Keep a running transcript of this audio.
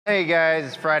Hey guys,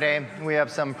 it's Friday. We have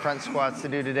some front squats to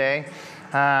do today.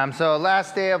 So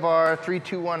last day of our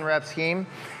 3-2-1 rep scheme.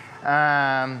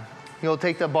 You'll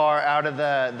take the bar out of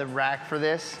the rack for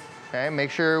this. Okay, make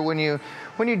sure when you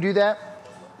do that,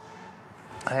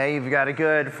 hey, you've got a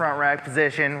good front rack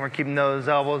position. We're keeping those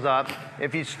elbows up.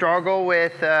 If you struggle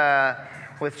with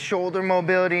shoulder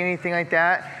mobility, anything like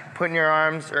that, putting your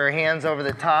arms or hands over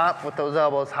the top with those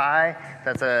elbows high,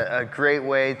 that's a great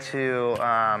way to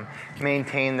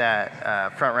maintain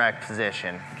that front rack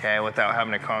position, okay, without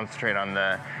having to concentrate on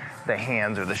the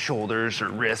hands or the shoulders or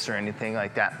wrists or anything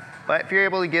like that. But if you're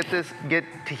able to get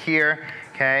to here,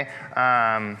 okay,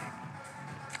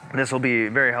 this will be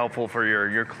very helpful for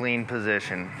your clean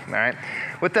position, all right?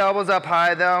 With the elbows up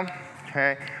high though,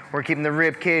 okay, we're keeping the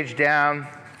rib cage down,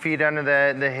 feet under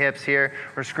the hips here.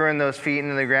 We're screwing those feet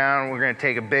into the ground. We're gonna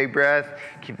take a big breath,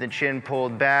 keep the chin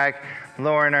pulled back,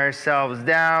 lowering ourselves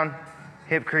down,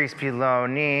 hip crease below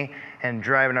knee, and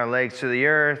driving our legs to the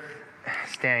earth,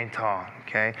 standing tall,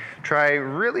 okay? Try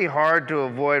really hard to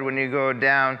avoid when you go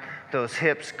down, those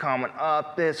hips coming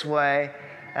up this way,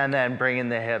 and then bringing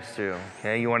the hips through,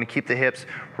 okay? You wanna keep the hips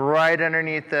right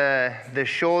underneath the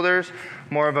shoulders,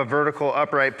 more of a vertical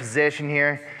upright position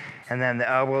here, and then the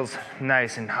elbows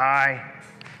nice and high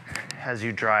as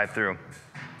you drive through.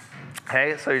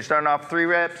 Okay, so you're starting off 3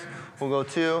 reps, we'll go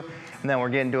 2, and then we're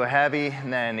getting to a heavy,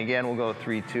 and then again, we'll go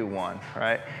 3, 2, 1, all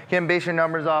right? Again, base your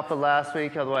numbers off of last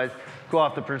week, otherwise go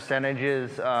off the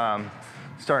percentages,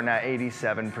 starting at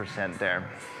 87% there.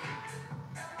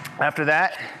 After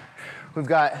that, we've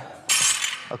got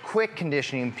a quick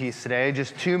conditioning piece today,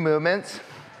 just 2 movements.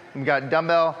 We've got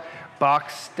dumbbell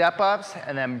box step-ups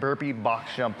and then burpee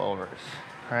box jump overs,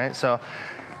 all right? So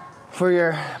for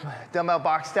your dumbbell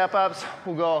box step-ups,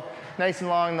 we'll go nice and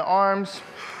long in the arms,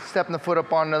 stepping the foot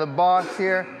up onto the box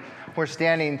here. We're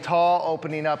standing tall,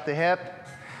 opening up the hip,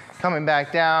 coming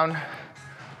back down,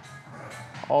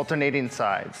 alternating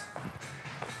sides,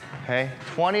 okay?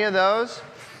 20 of those.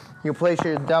 You'll place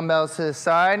your dumbbells to the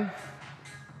side.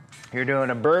 You're doing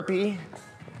a burpee.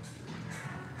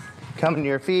 Coming to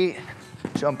your feet,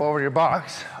 jump over your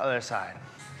box, other side.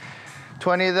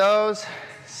 20 of those,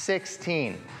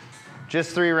 16.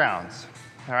 Just 3 rounds,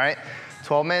 all right?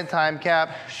 12-minute time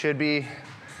cap, should be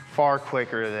far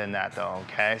quicker than that though,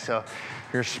 okay? So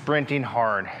you're sprinting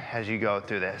hard as you go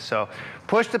through this. So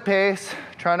push the pace,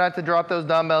 try not to drop those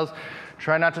dumbbells,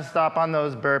 try not to stop on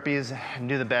those burpees, and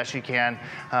do the best you can,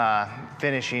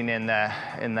 finishing in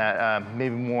that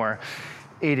maybe more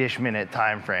 8-ish minute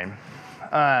time frame.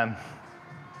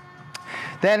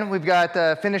 Then we've got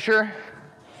the finisher,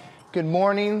 good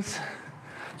mornings.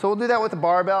 So we'll do that with the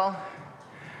barbell.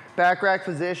 Back rack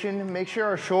position, make sure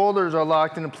our shoulders are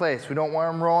locked into place. We don't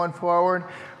want them rolling forward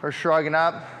or shrugging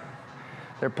up.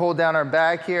 They're pulled down our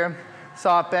back here.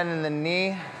 Soft bend in the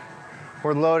knee.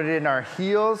 We're loaded in our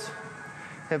heels.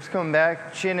 Hips coming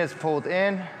back, chin is pulled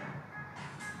in.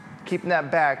 Keeping that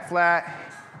back flat,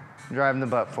 driving the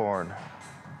butt forward.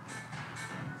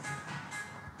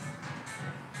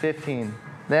 15.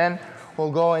 Then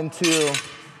we'll go into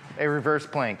a reverse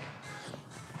plank.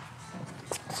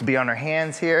 So be on our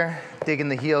hands here, digging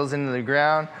the heels into the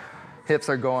ground. Hips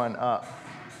are going up.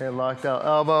 Okay, locked out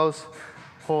elbows,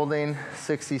 holding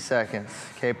 60 seconds.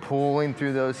 Okay, pulling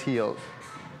through those heels.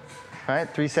 All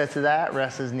right, 3 sets of that,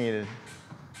 rest is needed.